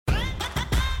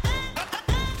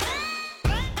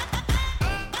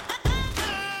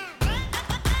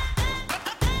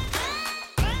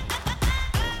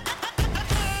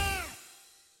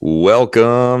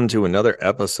Welcome to another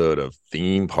episode of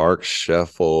Theme Park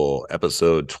Shuffle,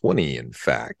 episode 20, in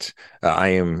fact. I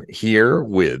am here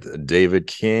with David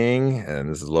King, and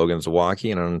this is Logan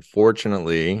Zawacki, and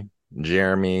unfortunately,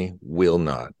 Jeremy will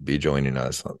not be joining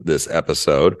us this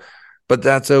episode, but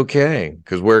that's okay,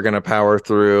 because we're going to power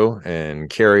through and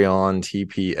carry on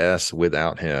TPS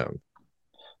without him.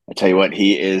 I tell you what,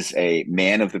 he is a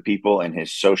man of the people, and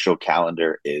his social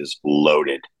calendar is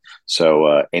loaded.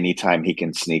 So anytime he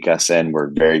can sneak us in, we're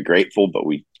very grateful, but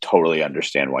we totally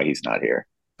understand why he's not here.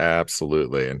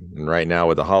 Absolutely. And right now,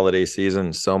 with the holiday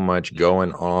season, so much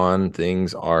going on.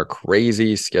 Things are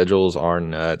crazy. Schedules are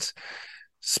nuts.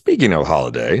 Speaking of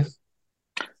holiday,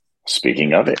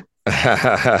 Speaking of it,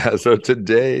 so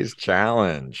today's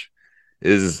challenge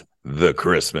is the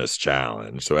Christmas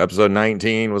challenge. So episode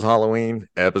 19 was Halloween.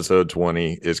 Episode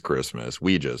 20 is Christmas.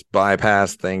 We just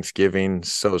bypassed Thanksgiving.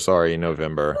 So sorry,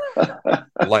 November.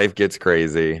 Life gets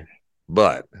crazy.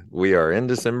 But we are in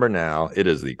December now. It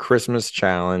is the Christmas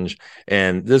challenge.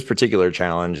 And this particular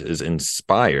challenge is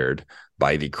inspired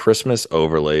by the Christmas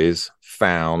overlays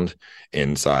found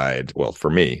inside, well, for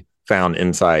me, found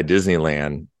inside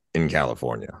Disneyland in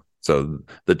California. So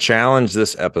the challenge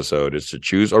this episode is to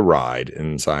choose a ride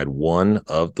inside one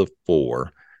of the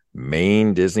four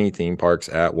main Disney theme parks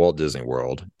at Walt Disney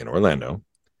World in Orlando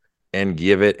and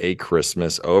give it a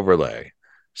Christmas overlay.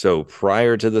 So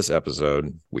prior to this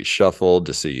episode, we shuffled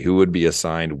to see who would be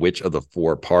assigned which of the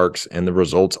four parks, and the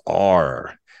results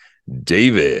are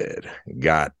David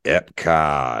got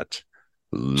Epcot,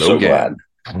 so glad.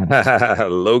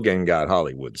 Logan, Logan got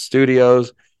Hollywood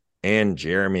Studios, and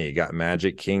Jeremy got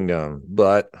Magic Kingdom.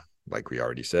 But like we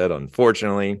already said,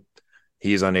 unfortunately,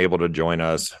 he's unable to join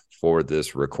us for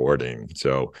this recording.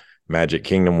 So Magic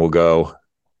Kingdom will go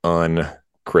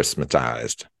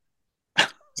unchristmatized.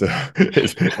 So,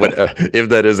 if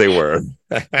that is a word.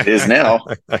 It is now.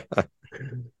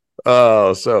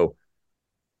 So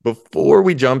before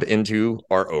we jump into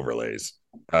our overlays,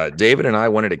 David and I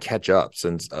wanted to catch up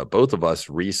since both of us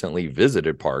recently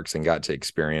visited parks and got to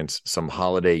experience some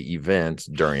holiday events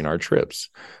during our trips.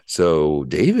 So,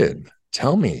 David,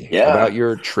 tell me about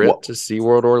your trip to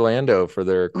SeaWorld Orlando for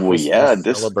their Christmas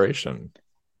celebration.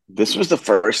 This was the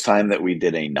first time that we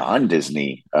did a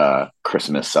non-Disney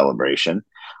Christmas celebration.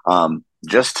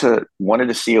 Just to wanted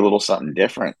to see a little something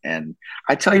different. And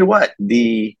I tell you what,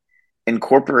 the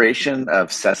incorporation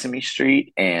of Sesame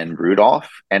Street and Rudolph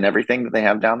and everything that they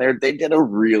have down there, they did a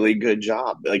really good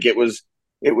job. Like it was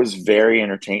very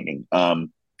entertaining.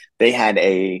 They had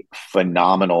a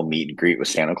phenomenal meet and greet with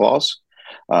Santa Claus.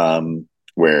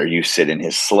 Where you sit in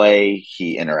his sleigh,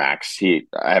 he interacts.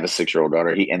 I have a 6-year-old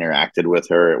daughter. He interacted with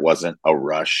her. It wasn't a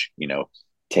rush,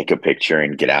 take a picture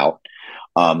and get out.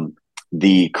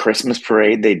 The Christmas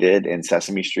parade they did in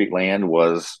Sesame Street Land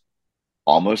was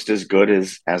almost as good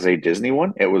as a Disney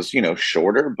one. It was,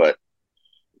 shorter, but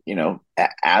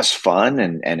as fun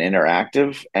and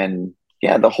interactive. And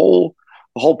yeah, the whole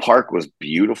park was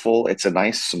beautiful. It's a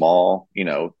nice, small,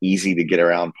 easy to get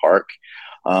around park.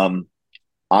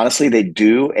 Honestly, they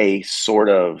do a sort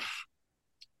of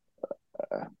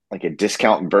like a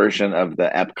discount version of the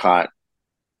Epcot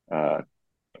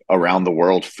around the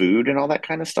world food and all that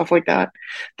kind of stuff like that.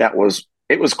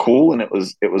 It was cool, and it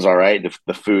was all right.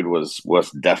 The food was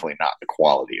definitely not the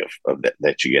quality of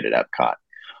that you get at Epcot.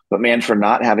 But man, for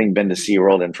not having been to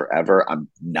SeaWorld in forever, I'm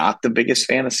not the biggest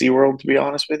fan of SeaWorld, to be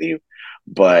honest with you.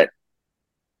 But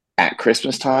at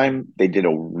Christmas time, they did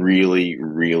a really,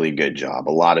 really good job.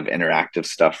 A lot of interactive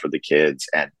stuff for the kids,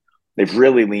 and they've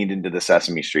really leaned into the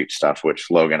Sesame Street stuff,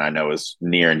 which Logan, I know, is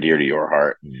near and dear to your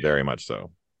heart. Very much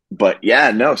so. But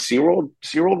yeah, no, SeaWorld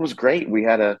was great. We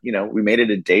had we made it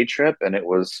a day trip, and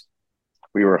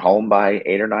we were home by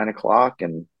 8 or 9 o'clock,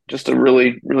 and just a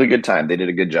really, really good time. They did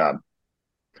a good job.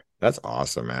 That's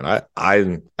awesome, man.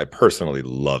 I personally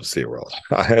love SeaWorld.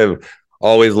 I have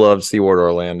always loved SeaWorld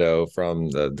Orlando, from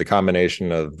the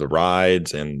combination of the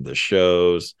rides and the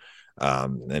shows.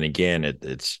 And again,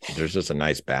 it's there's just a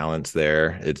nice balance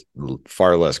there. It's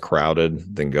far less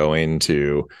crowded than going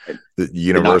to the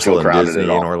Universal and Disney in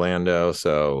Orlando.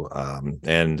 So,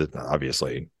 and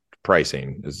obviously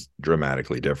pricing is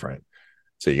dramatically different.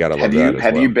 So you got to love that.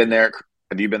 Have you been there?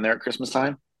 Have you been there at Christmas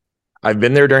time? I've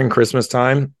been there during Christmas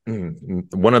time.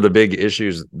 One of the big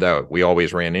issues that we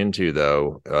always ran into,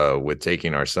 though, with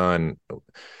taking our son,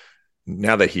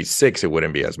 now that he's 6, it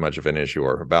wouldn't be as much of an issue,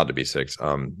 or about to be 6.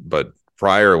 But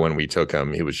prior, when we took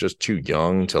him, he was just too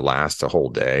young to last a whole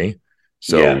day.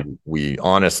 So we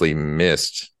honestly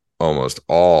missed almost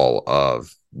all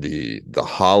of the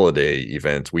holiday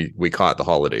events. We caught the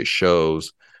holiday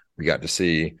shows. We got to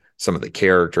see some of the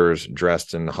characters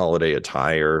dressed in holiday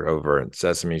attire over at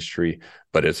Sesame Street.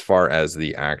 But as far as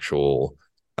the actual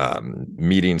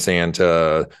meeting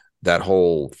Santa, that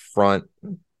whole front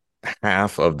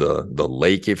half of the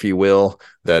lake, if you will,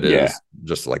 that Yeah. is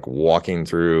just like walking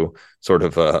through sort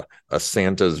of a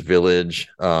Santa's village,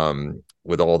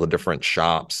 with all the different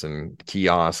shops and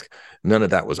kiosks. None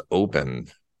of that was open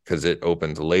because it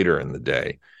opens later in the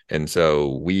day. And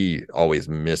so we always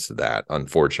miss that,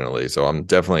 unfortunately. So I'm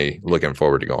definitely looking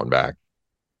forward to going back.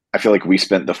 I feel like we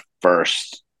spent the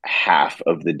first half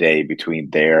of the day between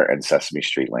there and Sesame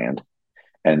Street Land.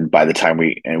 And by the time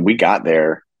we got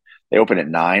there, they opened at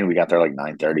 9. We got there like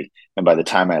 9:30. And by the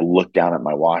time I looked down at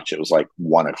my watch, it was like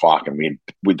 1 o'clock. And we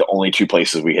the only two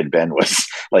places we had been was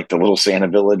like the little Santa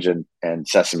Village and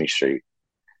Sesame Street.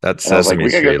 That And I was like, Sesame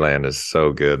we gotta Street go. Land is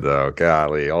so good, though.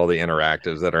 Golly, all the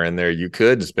interactives that are in there. You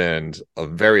could spend a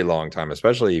very long time,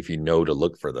 especially if you know to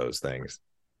look for those things.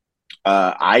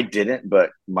 I didn't,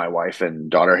 but my wife and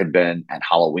daughter had been at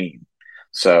Halloween.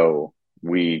 So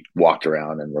we walked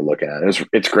around and we're looking at it.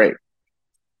 It's great.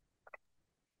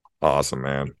 Awesome,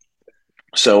 man.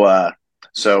 So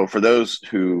for those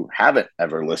who haven't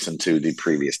ever listened to the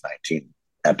previous 19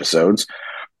 episodes,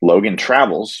 Logan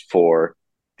travels for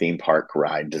theme park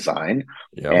ride design,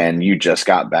 Yep. and you just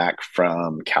got back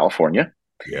from California.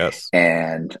 Yes.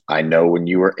 And I know when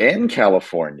you were in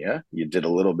California, you did a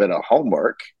little bit of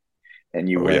homework and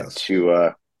you Oh, went yes.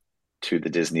 to the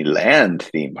Disneyland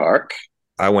theme park.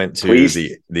 I went to Please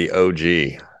the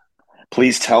OG.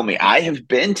 please tell me. I have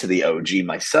been to the OG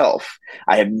myself.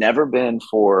 I have never been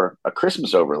for a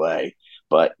Christmas overlay,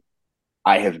 but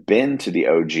I have been to the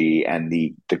OG, and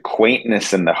the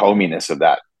quaintness and the hominess of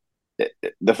that.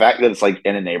 The fact that it's like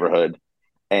in a neighborhood,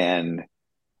 and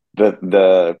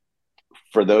the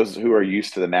for those who are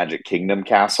used to the Magic Kingdom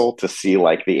castle, to see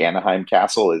like the Anaheim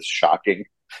castle is shocking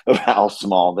of how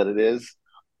small that it is.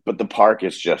 But the park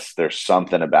is just, there's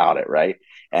something about it, right?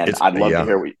 And It's yeah. I'd love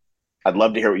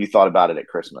to hear what you thought about it at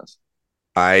Christmas.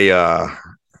 I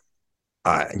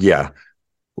yeah,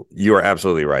 you are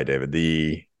absolutely right, David.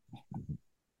 The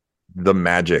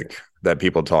magic that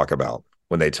people talk about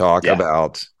when they talk Yeah,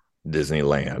 about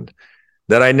Disneyland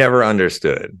that I never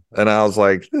understood. And I was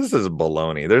like, this is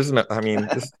baloney. There's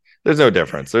no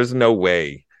difference. There's no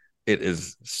way it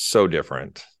is so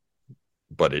different,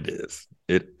 but it is.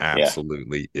 It yeah.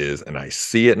 absolutely is. And I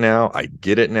see it now. I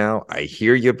get it now. I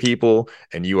hear you people,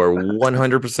 and you are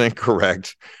 100%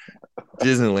 correct.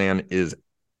 Disneyland is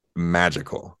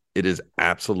magical. It is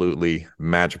absolutely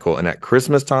magical. And at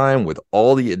Christmas time, with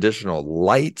all the additional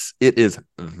lights, it is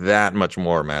that much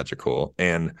more magical.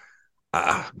 And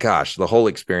gosh, the whole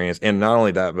experience. And not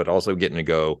only that, but also getting to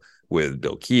go with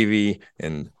Bill Keavy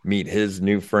and meet his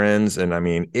new friends. And I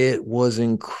mean, it was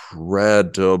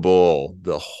incredible,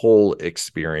 the whole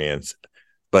experience.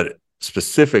 But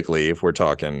specifically, if we're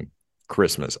talking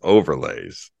Christmas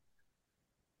overlays,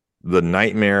 the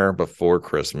Nightmare Before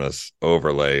Christmas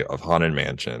overlay of Haunted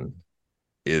Mansion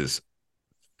is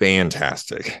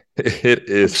fantastic. It I'm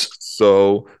is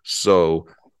so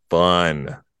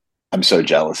fun. I'm so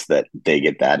jealous that they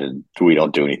get that and we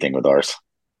don't do anything with ours.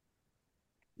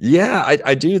 Yeah,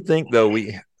 I do think though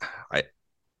I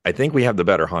I think we have the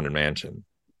better Haunted Mansion.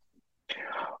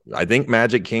 I think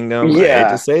Magic Kingdom, I hate to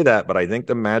Yeah, say that, but I think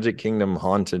the Magic Kingdom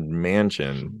Haunted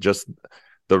Mansion, just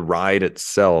the ride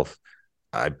itself,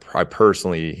 I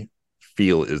personally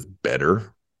feel is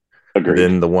better agreed.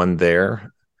 than the one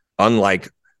there. Unlike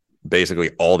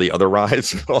basically all the other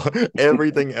rides,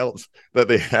 everything else that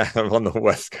they have on the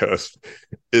West Coast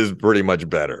is pretty much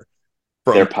better.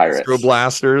 They're From Astro pirates.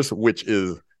 Blasters, which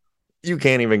is, you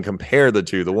can't even compare the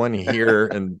two. The one here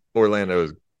in Orlando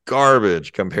is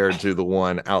garbage compared to the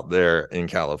one out there in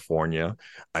California.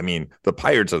 I mean, the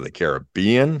Pirates of the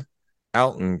Caribbean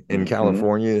out in Mm-hmm.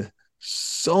 California,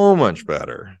 so much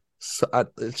better. So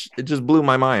it just blew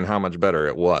my mind how much better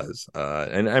it was.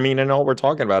 And I mean, and all we're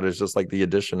talking about is just like the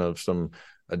addition of some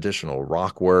additional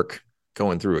rock work,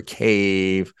 going through a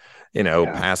cave, Yeah.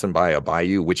 passing by a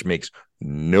bayou, which makes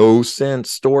no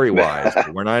sense story wise.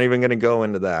 We're not even going to go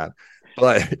into that,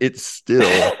 but it still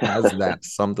has that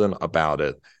something about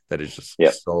it that is just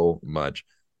Yep. so much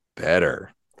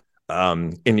better.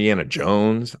 Indiana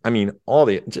Jones, I mean, all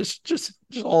the just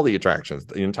all the attractions,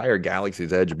 the entire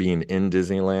Galaxy's Edge being in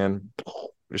Disneyland.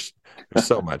 there's, there's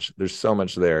so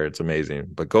much there. It's amazing.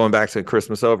 But going back to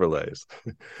Christmas overlays,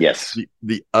 Yes.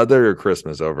 the other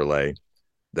Christmas overlay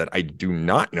that I do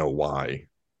not know why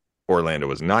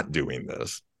Orlando is not doing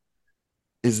this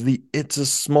is the It's a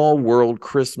Small World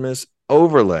Christmas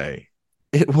overlay.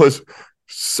 It was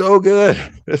So good.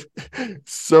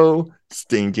 So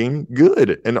stinking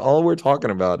good. And all we're talking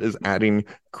about is adding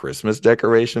Christmas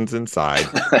decorations inside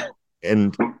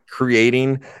and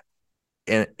creating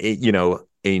a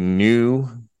new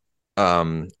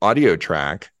audio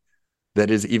track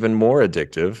that is even more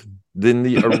addictive than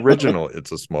the original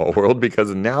It's a Small World,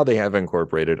 because now they have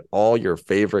incorporated all your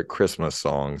favorite Christmas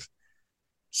songs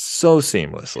so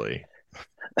seamlessly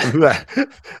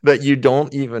that you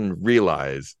don't even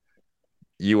realize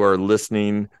you are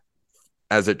listening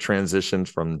as it transitions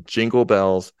from Jingle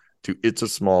Bells to It's a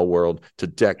Small World to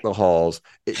Deck the Halls.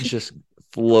 It just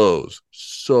flows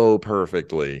so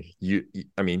perfectly.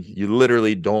 I mean, you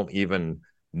literally don't even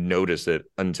notice it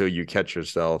until you catch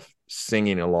yourself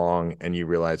singing along and you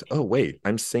realize, oh, wait,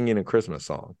 I'm singing a Christmas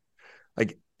song.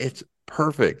 Like, it's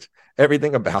perfect.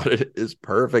 Everything about it is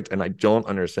perfect. And I don't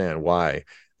understand why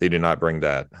they did not bring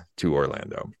that to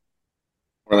Orlando.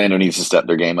 Orlando needs to step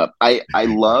their game up. I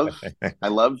love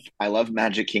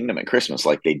Magic Kingdom at Christmas.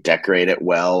 Like they decorate it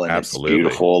well and it's Absolutely.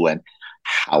 beautiful. And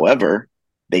however,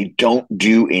 they don't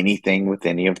do anything with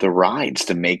any of the rides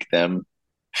to make them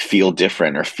feel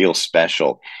different or feel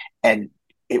special. And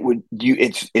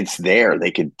it's there.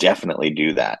 They could definitely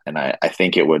do that. And I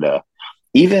think it would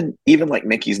even like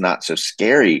Mickey's Not So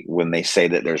Scary, when they say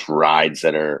that there's rides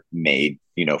that are made,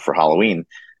 for Halloween,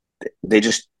 they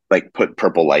just like put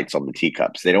purple lights on the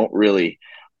teacups. They don't really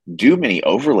do many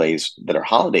overlays that are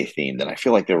holiday themed, and I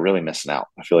feel like they're really missing out.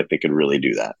 I feel like they could really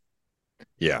do that.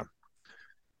 Yeah.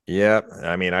 Yeah.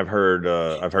 I mean, I've heard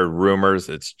rumors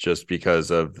it's just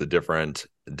because of the different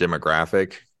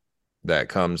demographic that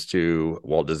comes to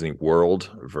Walt Disney World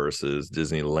versus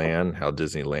Disneyland, how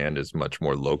Disneyland is much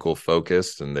more local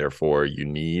focused, and therefore you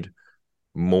need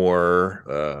more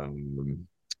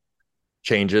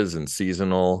changes and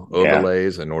seasonal Yeah.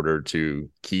 overlays in order to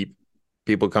keep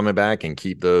people coming back and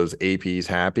keep those APs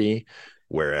happy.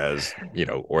 Whereas,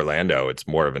 Orlando, it's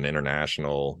more of an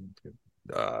international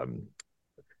um,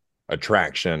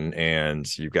 attraction, and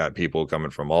you've got people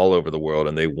coming from all over the world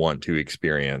and they want to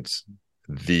experience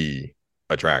the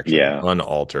attraction Yeah.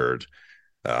 unaltered.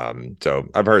 So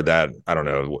I've heard that. I don't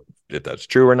know if that's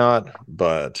true or not,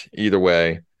 but either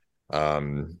way,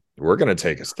 we're going to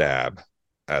take a stab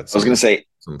at I was going to say,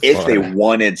 some if they fun.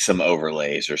 wanted some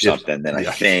overlays or If something, then I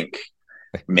yes. think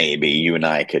maybe you and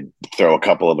I could throw a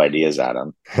couple of ideas at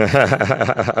them.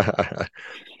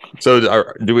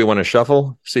 So do we want to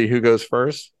shuffle, see who goes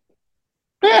first?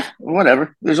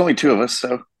 Whatever. There's only two of us,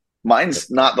 so mine's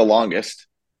not the longest.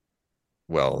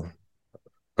 Well,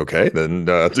 okay, then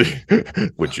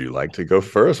would you like to go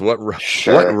first? What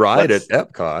Sure. ride at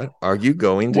Let's Epcot are you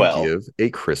going to well, give a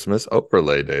Christmas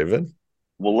overlay, David?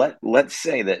 let's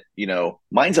say that,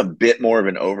 mine's a bit more of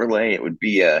an overlay. It would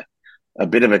be a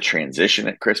bit of a transition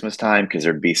at Christmas time because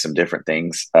there'd be some different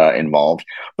things involved.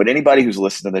 But anybody who's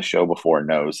listened to this show before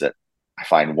knows that I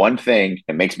find one thing,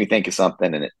 it makes me think of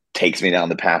something, and it takes me down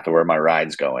the path of where my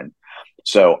ride's going.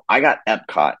 So I got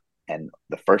Epcot, and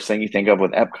the first thing you think of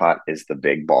with Epcot is the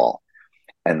big ball.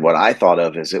 And what I thought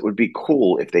of is it would be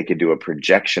cool if they could do a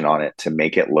projection on it to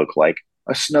make it look like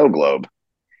a snow globe.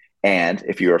 And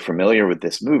if you are familiar with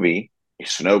this movie, a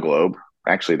snow globe,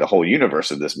 actually the whole universe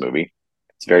of this movie,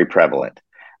 it's very prevalent.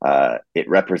 It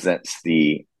represents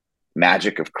the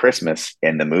magic of Christmas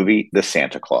in the movie The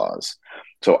Santa Claus.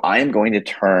 So I am going to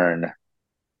turn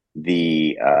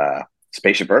the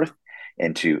Spaceship Earth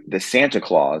into the Santa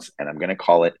Claus, and I'm going to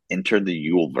call it Enter the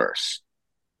Yuleverse.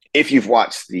 If you've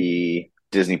watched the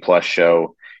Disney Plus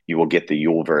show, you will get the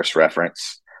Yuleverse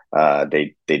reference.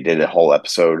 They did a whole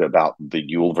episode about the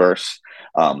Yuleverse,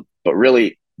 but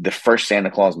really the first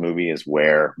Santa Claus movie is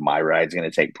where my ride's going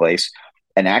to take place,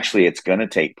 and actually it's going to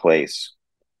take place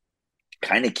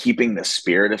kind of keeping the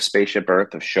spirit of Spaceship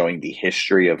Earth, of showing the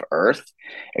history of Earth,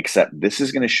 except this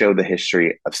is going to show the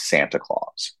history of Santa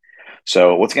Claus.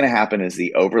 So what's going to happen is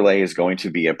the overlay is going to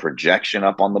be a projection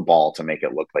up on the ball to make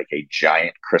it look like a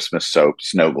giant Christmas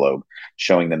snow globe,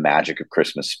 showing the magic of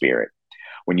Christmas spirit.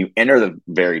 When you enter the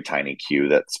very tiny queue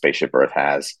that Spaceship Earth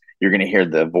has, you're going to hear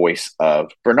the voice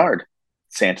of Bernard,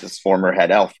 Santa's former head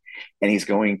elf. And he's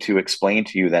going to explain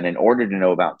to you that in order to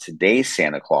know about today's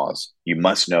Santa Claus, you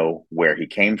must know where he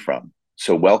came from.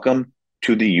 So welcome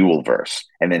to the Yuleverse.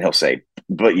 And then he'll say,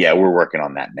 but yeah, we're working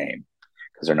on that name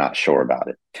because they're not sure about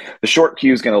it. The short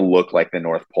queue is going to look like the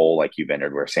North Pole, like you've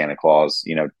entered, where Santa Claus,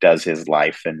 does his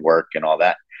life and work and all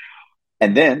that.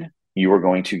 And then you are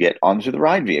going to get onto the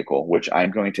ride vehicle, which I'm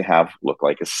going to have look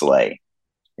like a sleigh.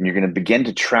 And you're going to begin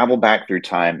to travel back through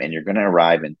time, and you're going to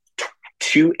arrive in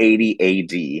 280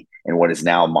 AD in what is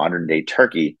now modern day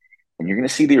Turkey. And you're going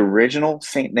to see the original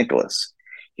St. Nicholas.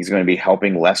 He's going to be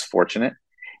helping less fortunate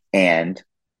and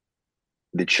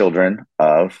the children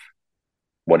of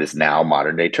what is now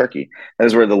modern day Turkey. That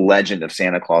is where the legend of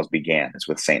Santa Claus began, is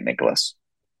with St. Nicholas.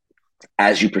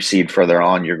 As you proceed further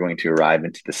on, you're going to arrive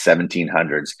into the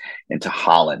 1700s, into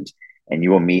Holland, and you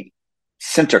will meet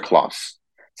Sinterklaas.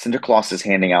 Sinterklaas is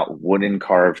handing out wooden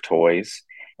carved toys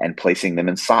and placing them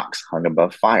in socks hung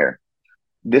above fire.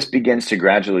 This begins to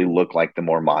gradually look like the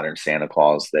more modern Santa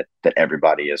Claus that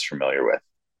everybody is familiar with.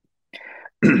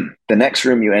 The next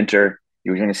room you enter,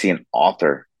 you're going to see an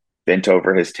author bent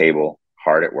over his table,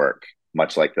 hard at work,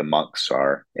 much like the monks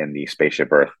are in the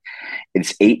Spaceship Earth.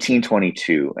 It's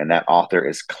 1822, and that author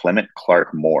is Clement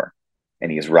Clarke Moore,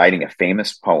 and he is writing a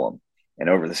famous poem. And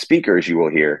over the speakers, you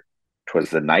will hear, "'Twas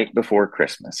the night before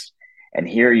Christmas." And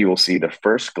here you will see the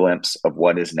first glimpse of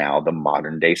what is now the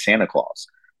modern day Santa Claus: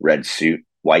 red suit,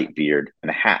 white beard, and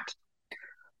a hat.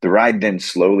 The ride then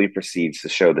slowly proceeds to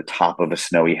show the top of a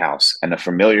snowy house and a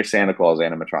familiar Santa Claus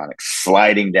animatronic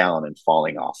sliding down and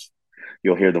falling off.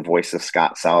 You'll hear the voice of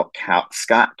Scott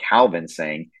Calvin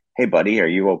saying, "Hey, buddy, are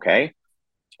you okay?"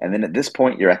 And then at this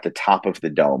point, you're at the top of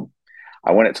the dome.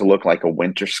 I want it to look like a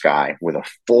winter sky with a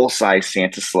full-size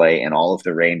Santa sleigh and all of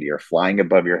the reindeer flying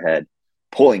above your head,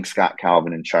 pulling Scott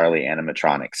Calvin and Charlie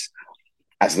animatronics.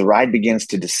 As the ride begins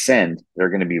to descend, there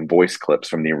are going to be voice clips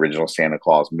from the original Santa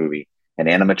Claus movie and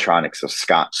animatronics of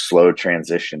Scott's slow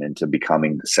transition into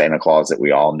becoming the Santa Claus that we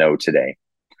all know today.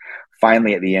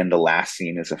 Finally, at the end, the last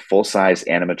scene is a full-size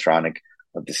animatronic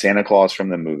of the Santa Claus from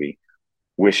the movie,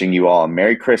 wishing you all a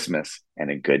Merry Christmas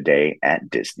and a good day at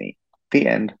Disney. The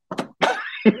end.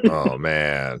 Oh,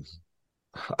 man.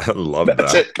 I love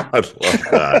That's that. it. I love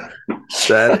that.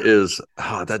 That is,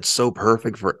 that's so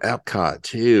perfect for Epcot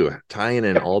too. Tying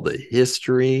in all the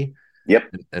history. Yep.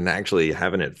 And actually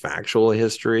having it factual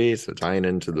history. So tying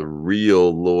into the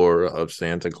real lore of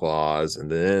Santa Claus, and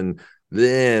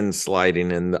then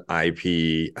sliding in the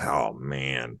IP. Oh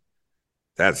man,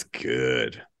 that's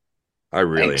good. I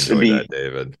really enjoyed that,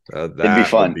 David. That be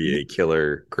fun. would be a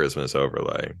killer Christmas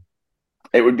overlay.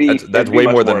 It would be. That's way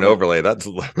more than an overlay. That's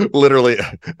literally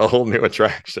a whole new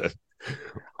attraction.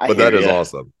 But that is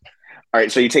awesome. All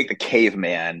right, so you take the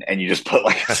caveman and you just put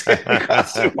like a Santa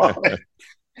costume on it.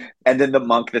 And then the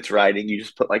monk that's riding, you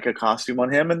just put like a costume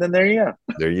on him, and then there you go.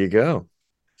 There you go.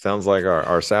 Sounds like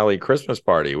our Sally Christmas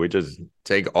party. We just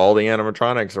take all the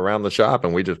animatronics around the shop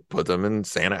and we just put them in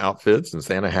Santa outfits and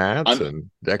Santa hats and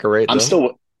decorate them.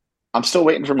 I'm still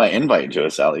waiting for my invite to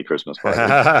a Sally Christmas party.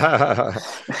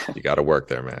 You got to work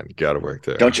there, man. You got to work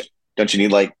there. Don't you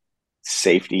need like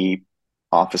safety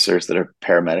officers that are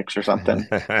paramedics or something?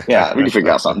 Yeah, we can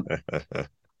figure out something.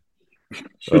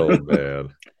 Oh man.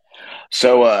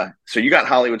 So you got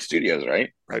Hollywood Studios,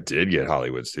 right? I did get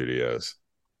Hollywood Studios.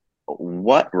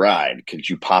 What ride could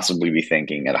you possibly be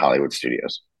thinking at Hollywood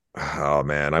Studios? Oh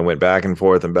man, I went back and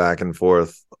forth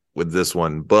with this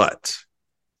one, but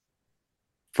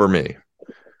for me,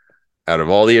 out of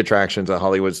all the attractions at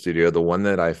Hollywood Studio, the one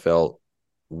that I felt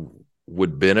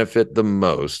would benefit the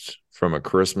most from a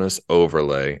Christmas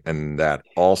overlay, and that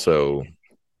also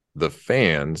the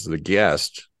fans, the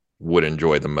guests, would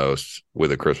enjoy the most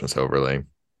with a Christmas overlay,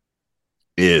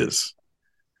 is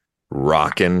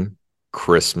Rockin'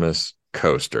 Christmas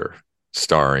Coaster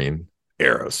starring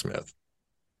Aerosmith.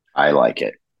 I like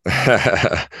it.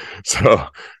 So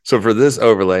for this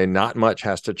overlay, not much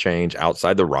has to change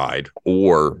outside the ride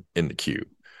or in the queue.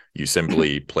 You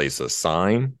simply place a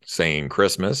sign saying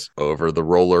Christmas over the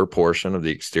roller portion of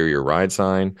the exterior ride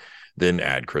sign, then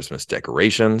add Christmas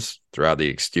decorations throughout the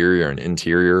exterior and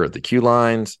interior of the queue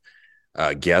lines.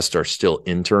 Guests are still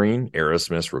entering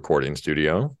Aerosmith's recording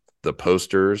studio. The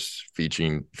posters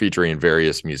featuring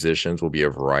various musicians will be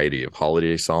a variety of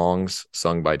holiday songs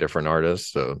sung by different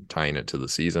artists, so tying it to the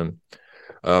season.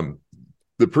 The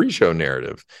pre-show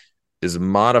narrative is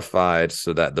modified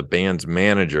so that the band's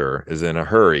manager is in a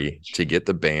hurry to get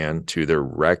the band to their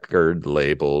record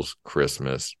label's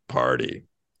Christmas party.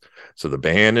 So the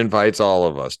band invites all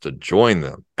of us to join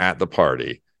them at the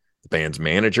party. The band's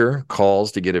manager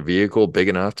calls to get a vehicle big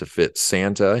enough to fit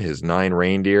Santa, his 9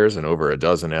 reindeers, and over a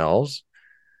dozen elves.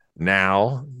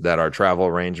 Now that our travel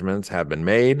arrangements have been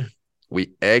made,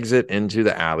 we exit into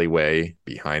the alleyway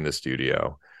behind the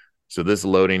studio. So this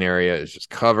loading area is just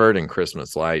covered in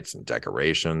Christmas lights and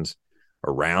decorations.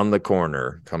 Around the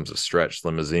corner comes a stretched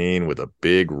limousine with a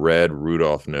big red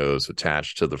Rudolph nose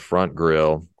attached to the front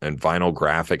grille and vinyl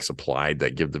graphics applied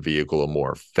that give the vehicle a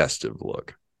more festive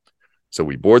look. So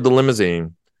we board the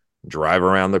limousine, drive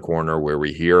around the corner where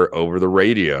we hear over the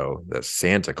radio that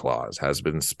Santa Claus has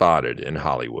been spotted in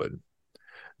Hollywood.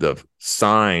 The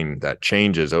sign that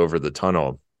changes over the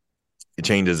tunnel It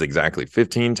changes exactly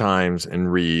 15 times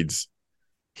and reads,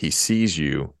 "He sees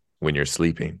you when you're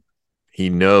sleeping. He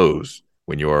knows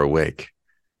when you are awake.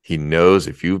 He knows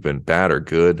if you've been bad or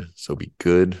good, so be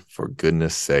good for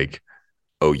goodness sake.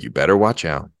 Oh, you better watch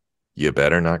out. You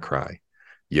better not cry.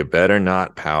 You better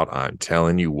not pout. I'm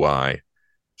telling you why.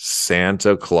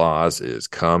 Santa Claus is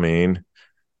coming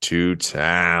to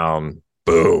town."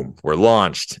 Boom. We're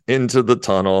launched into the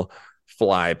tunnel,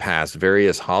 fly past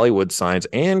various Hollywood signs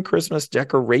and Christmas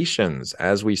decorations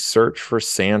as we search for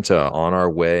Santa on our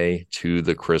way to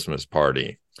the Christmas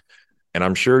party. And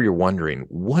I'm sure you're wondering,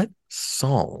 what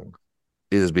song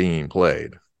is being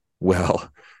played?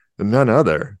 Well, none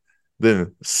other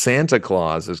than Santa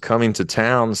Claus is Coming to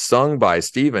Town, sung by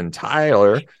Steven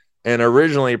Tyler and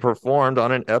originally performed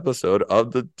on an episode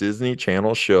of the Disney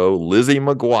Channel show Lizzie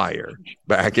McGuire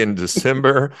back in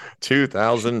December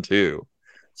 2002.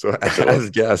 So as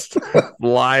guests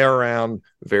fly around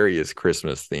various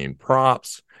Christmas themed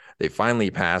props, they finally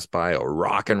pass by a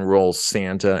rock and roll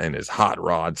Santa and his hot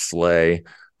rod sleigh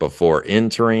before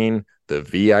entering the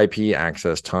VIP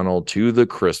access tunnel to the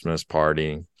Christmas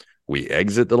party. We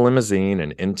exit the limousine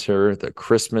and enter the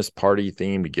Christmas party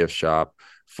themed gift shop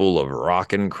full of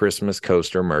rockin' Christmas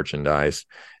coaster merchandise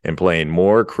and playing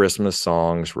more Christmas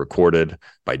songs recorded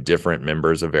by different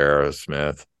members of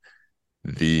Aerosmith.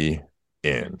 The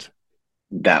end.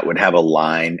 That would have a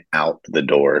line out the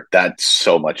door. That's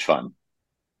so much fun.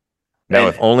 Now,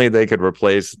 if only they could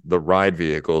replace the ride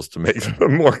vehicles to make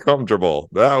them more comfortable,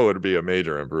 that would be a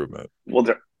major improvement. Well,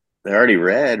 they're already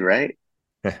red, right?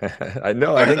 I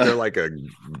know. I think they're like a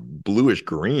bluish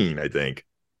green, I think.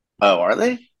 Oh, are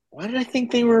they? Why did I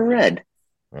think they were red?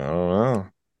 I don't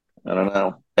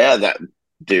know. Yeah,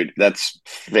 dude, that's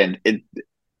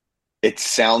it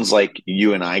sounds like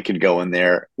you and I could go in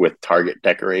there with Target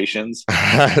decorations.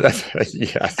 Yes.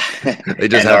 They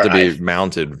just have to be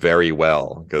mounted very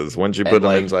well, because once you put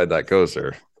them inside that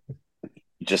coaster,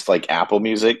 just like Apple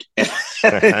Music,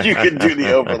 you can do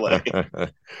the overlay.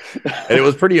 And it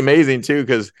was pretty amazing too,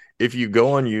 because if you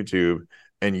go on YouTube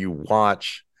and you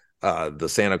watch the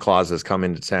Santa Claus Has Come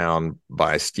Into Town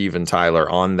by Steven Tyler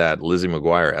on that Lizzie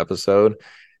McGuire episode,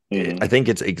 I think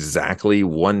it's exactly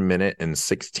 1 minute and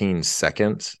 16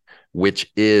 seconds, which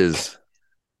is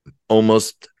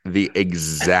almost the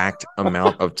exact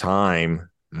amount of time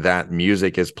that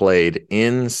music is played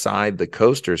inside the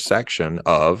coaster section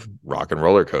of Rock and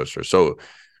Roller Coaster. So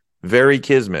very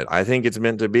kismet. I think it's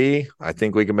meant to be. I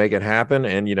think we can make it happen.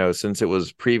 And, since it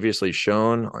was previously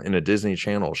shown in a Disney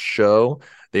Channel show,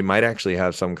 they might actually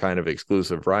have some kind of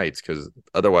exclusive rights, because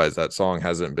otherwise that song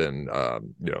hasn't been,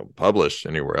 published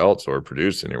anywhere else or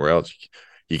produced anywhere else.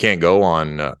 You can't go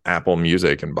on Apple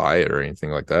Music and buy it or anything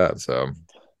like that. So,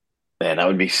 man, that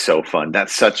would be so fun.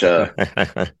 That's such a,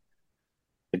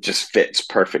 it just fits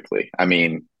perfectly. I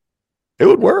mean, it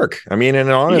would work. I mean,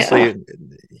 and honestly,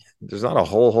 there's not a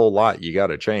whole lot you got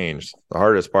to change. The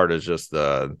hardest part is just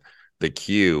the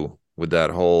cue with that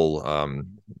whole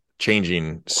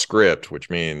changing script,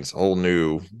 which means whole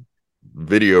new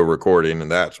video recording, and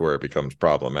that's where it becomes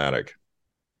problematic.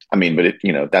 I mean, but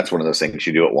that's one of those things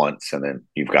you do it once and then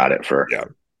you've got it for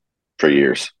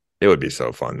years. It would be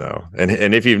so fun though.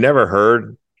 And if you've never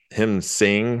heard him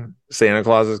sing Santa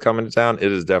Claus Is Coming to Town,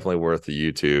 it is definitely worth the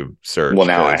YouTube search. Well,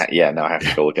 now I have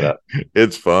to go look it up.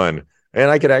 It's fun. And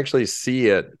I could actually see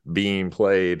it being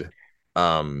played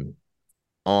on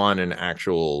an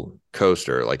actual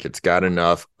coaster. Like, it's got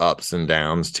enough ups and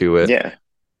downs to it. Yeah.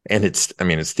 And it's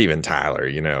Steven Tyler,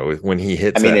 when he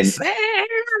hits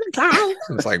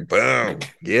it's like, boom,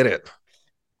 get it.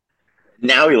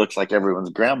 Now he looks like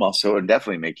everyone's grandma, so it would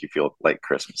definitely make you feel like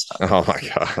Christmas time. Oh my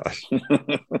gosh.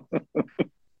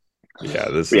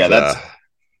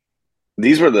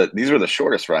 These were the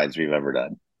shortest rides we've ever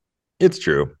done. It's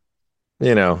true.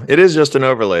 It is just an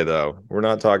overlay though. We're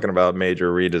not talking about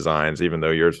major redesigns, even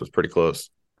though yours was pretty close.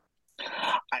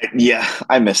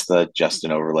 I missed the just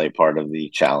an overlay part of the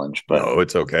challenge, but no,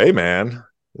 it's okay, man.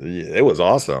 It was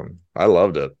awesome. I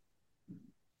loved it.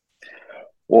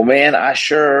 Well, man, I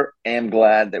sure am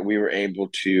glad that we were able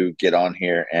to get on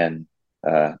here and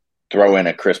throw in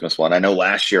a Christmas one. I know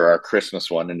last year our Christmas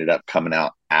one ended up coming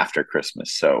out after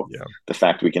Christmas. So the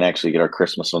fact we can actually get our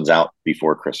Christmas ones out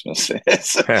before Christmas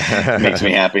makes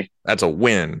me happy. That's a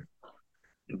win.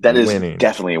 That is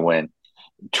definitely a win.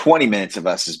 20 minutes of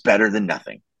us is better than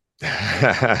nothing.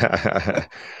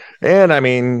 And I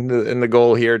mean, and the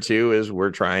goal here too is we're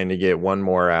trying to get one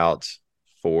more out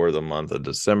for the month of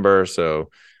December. So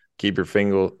keep your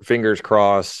fingers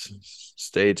crossed.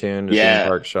 Stay tuned to Theme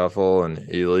Park Shuffle, and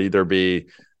it'll either be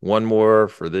one more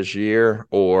for this year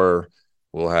or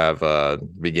we'll have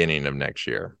beginning of next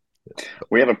year.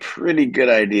 We have a pretty good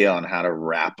idea on how to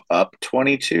wrap up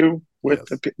 22 with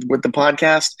Yes. the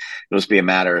podcast. It'll just be a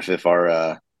matter of if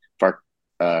our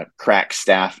crack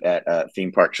staff at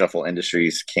Theme Park Shuffle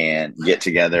Industries can get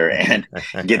together and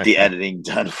get the editing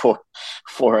done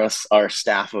for us. Our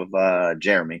staff of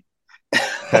Jeremy.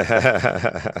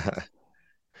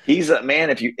 He's a man.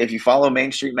 If you follow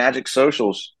Main Street Magic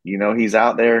socials, you know he's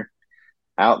out there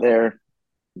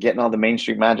getting all the Main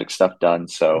Street Magic stuff done.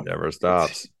 So Never it's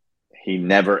stops. he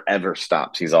never ever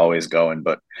stops. He's always going.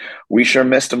 But we sure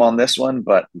missed him on this one.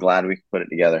 But glad we put it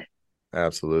together.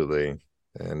 Absolutely.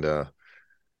 And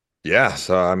yeah,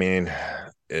 so I mean,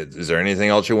 is there anything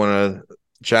else you want to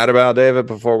chat about, David,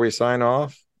 before we sign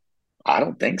off? I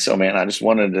don't think so, man. I just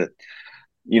wanted to,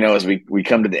 as we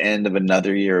come to the end of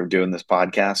another year of doing this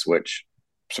podcast, which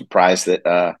I'm surprised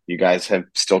that you guys have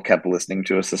still kept listening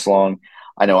to us this long.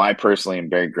 I know I personally am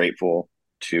very grateful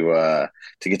to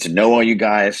get to know all you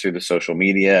guys through the social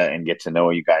media and get to know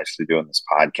you guys through doing this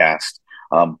podcast.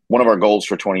 One of our goals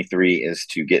for 23 is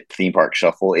to get Theme Park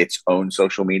Shuffle its own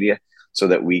social media so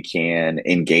that we can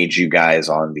engage you guys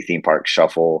on the Theme Park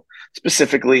Shuffle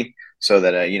specifically so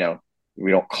that, we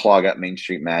don't clog up Main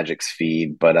Street Magic's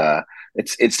feed, but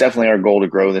it's definitely our goal to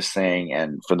grow this thing.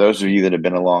 And for those of you that have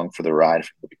been along for the ride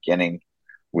from the beginning,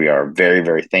 we are very,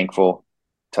 very thankful.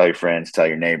 Tell your friends, tell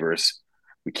your neighbors.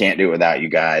 We can't do it without you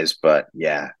guys, but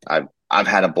yeah, I've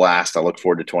had a blast. I look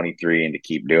forward to 23 and to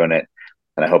keep doing it.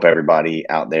 And I hope everybody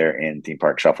out there in Theme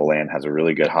Park Shuffle Land has a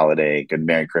really good holiday, good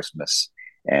Merry Christmas.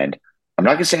 And I'm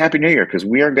not going to say Happy New Year because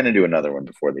we are going to do another one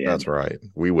before the end. That's right.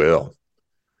 We will.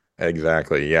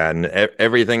 Exactly. Yeah. And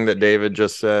everything that David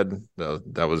just said,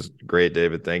 that was great,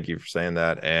 David. Thank you for saying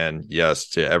that. And yes,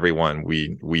 to everyone,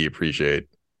 we appreciate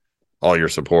all your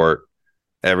support,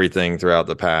 everything throughout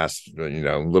the past,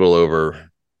 little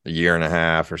over a year and a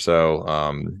half or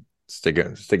so,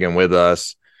 sticking with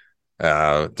us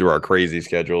through our crazy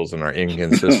schedules and our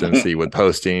inconsistency with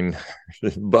posting.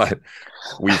 But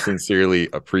we sincerely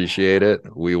appreciate it.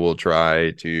 We will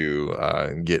try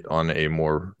to get on a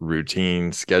more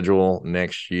routine schedule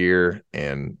next year.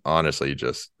 And honestly,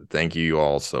 just thank you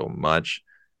all so much.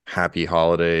 Happy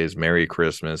holidays. Merry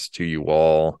Christmas to you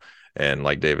all. And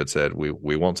like David said,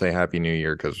 we won't say Happy New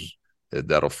Year because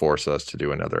that'll force us to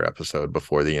do another episode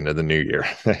before the end of the new year.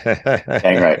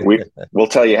 Dang right. We'll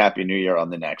tell you Happy New Year on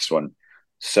the next one.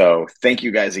 So thank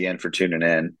you guys again for tuning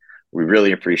in. We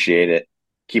really appreciate it.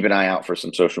 Keep an eye out for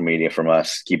some social media from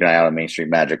us. Keep an eye out on Main Street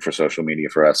Magic for social media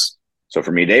for us. So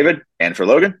for me, David, and for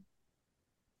Logan.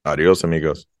 Adios,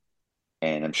 amigos.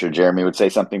 And I'm sure Jeremy would say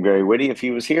something very witty if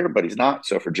he was here, but he's not.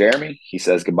 So for Jeremy, he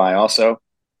says goodbye also.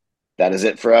 That is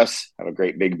it for us. Have a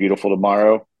great, big, beautiful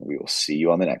tomorrow. We will see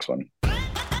you on the next one.